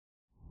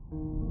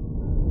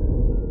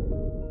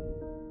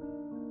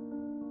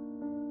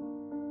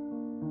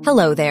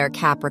Hello there,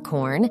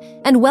 Capricorn,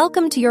 and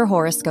welcome to your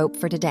horoscope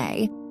for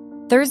today,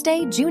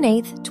 Thursday, June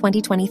 8th,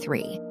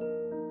 2023.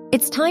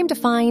 It's time to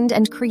find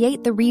and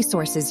create the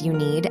resources you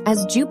need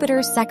as Jupiter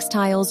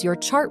sextiles your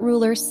chart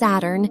ruler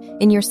Saturn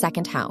in your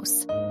second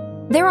house.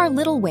 There are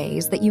little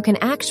ways that you can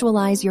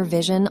actualize your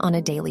vision on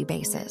a daily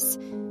basis.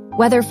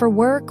 Whether for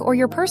work or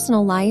your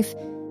personal life,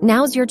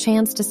 now's your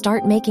chance to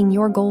start making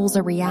your goals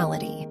a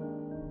reality.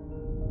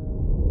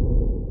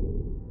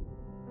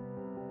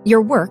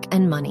 Your work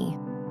and money.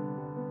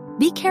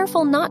 Be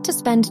careful not to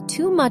spend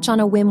too much on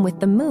a whim with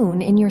the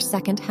moon in your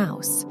second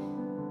house.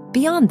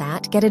 Beyond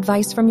that, get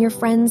advice from your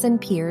friends and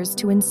peers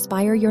to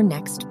inspire your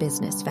next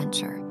business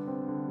venture.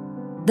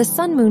 The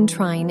sun-moon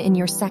trine in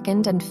your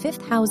second and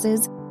fifth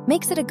houses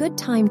makes it a good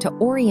time to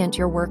orient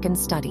your work and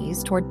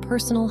studies toward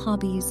personal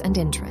hobbies and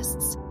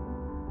interests.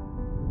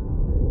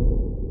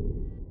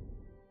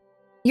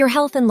 Your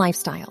health and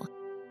lifestyle.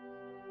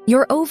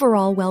 Your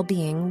overall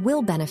well-being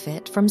will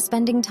benefit from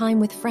spending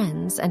time with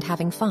friends and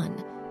having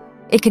fun.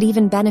 It could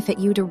even benefit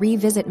you to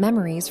revisit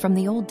memories from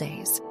the old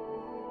days.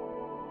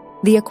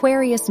 The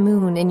Aquarius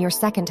moon in your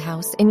second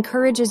house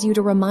encourages you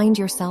to remind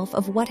yourself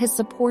of what has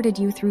supported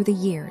you through the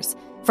years,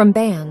 from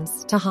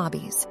bands to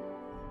hobbies.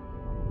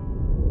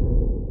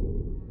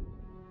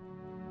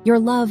 Your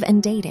love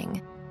and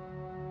dating.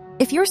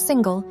 If you're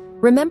single,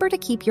 remember to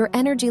keep your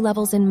energy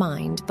levels in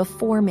mind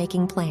before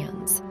making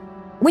plans.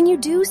 When you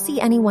do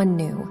see anyone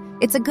new,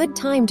 it's a good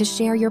time to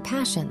share your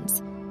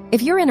passions.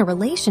 If you're in a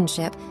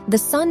relationship, the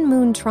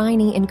sun-moon trine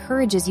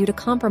encourages you to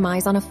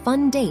compromise on a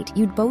fun date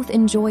you'd both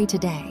enjoy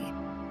today.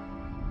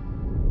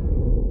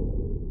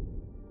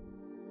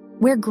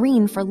 Wear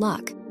green for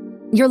luck.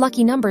 Your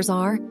lucky numbers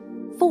are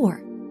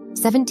 4,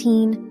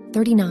 17,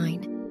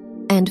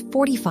 39, and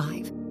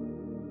 45.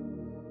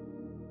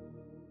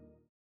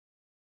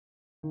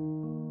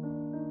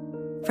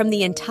 From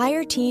the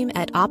entire team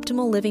at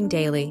Optimal Living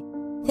Daily,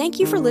 thank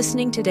you for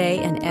listening today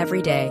and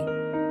every day.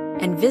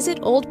 And visit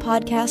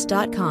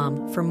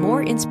oldpodcast.com for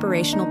more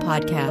inspirational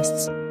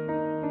podcasts.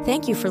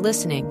 Thank you for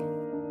listening.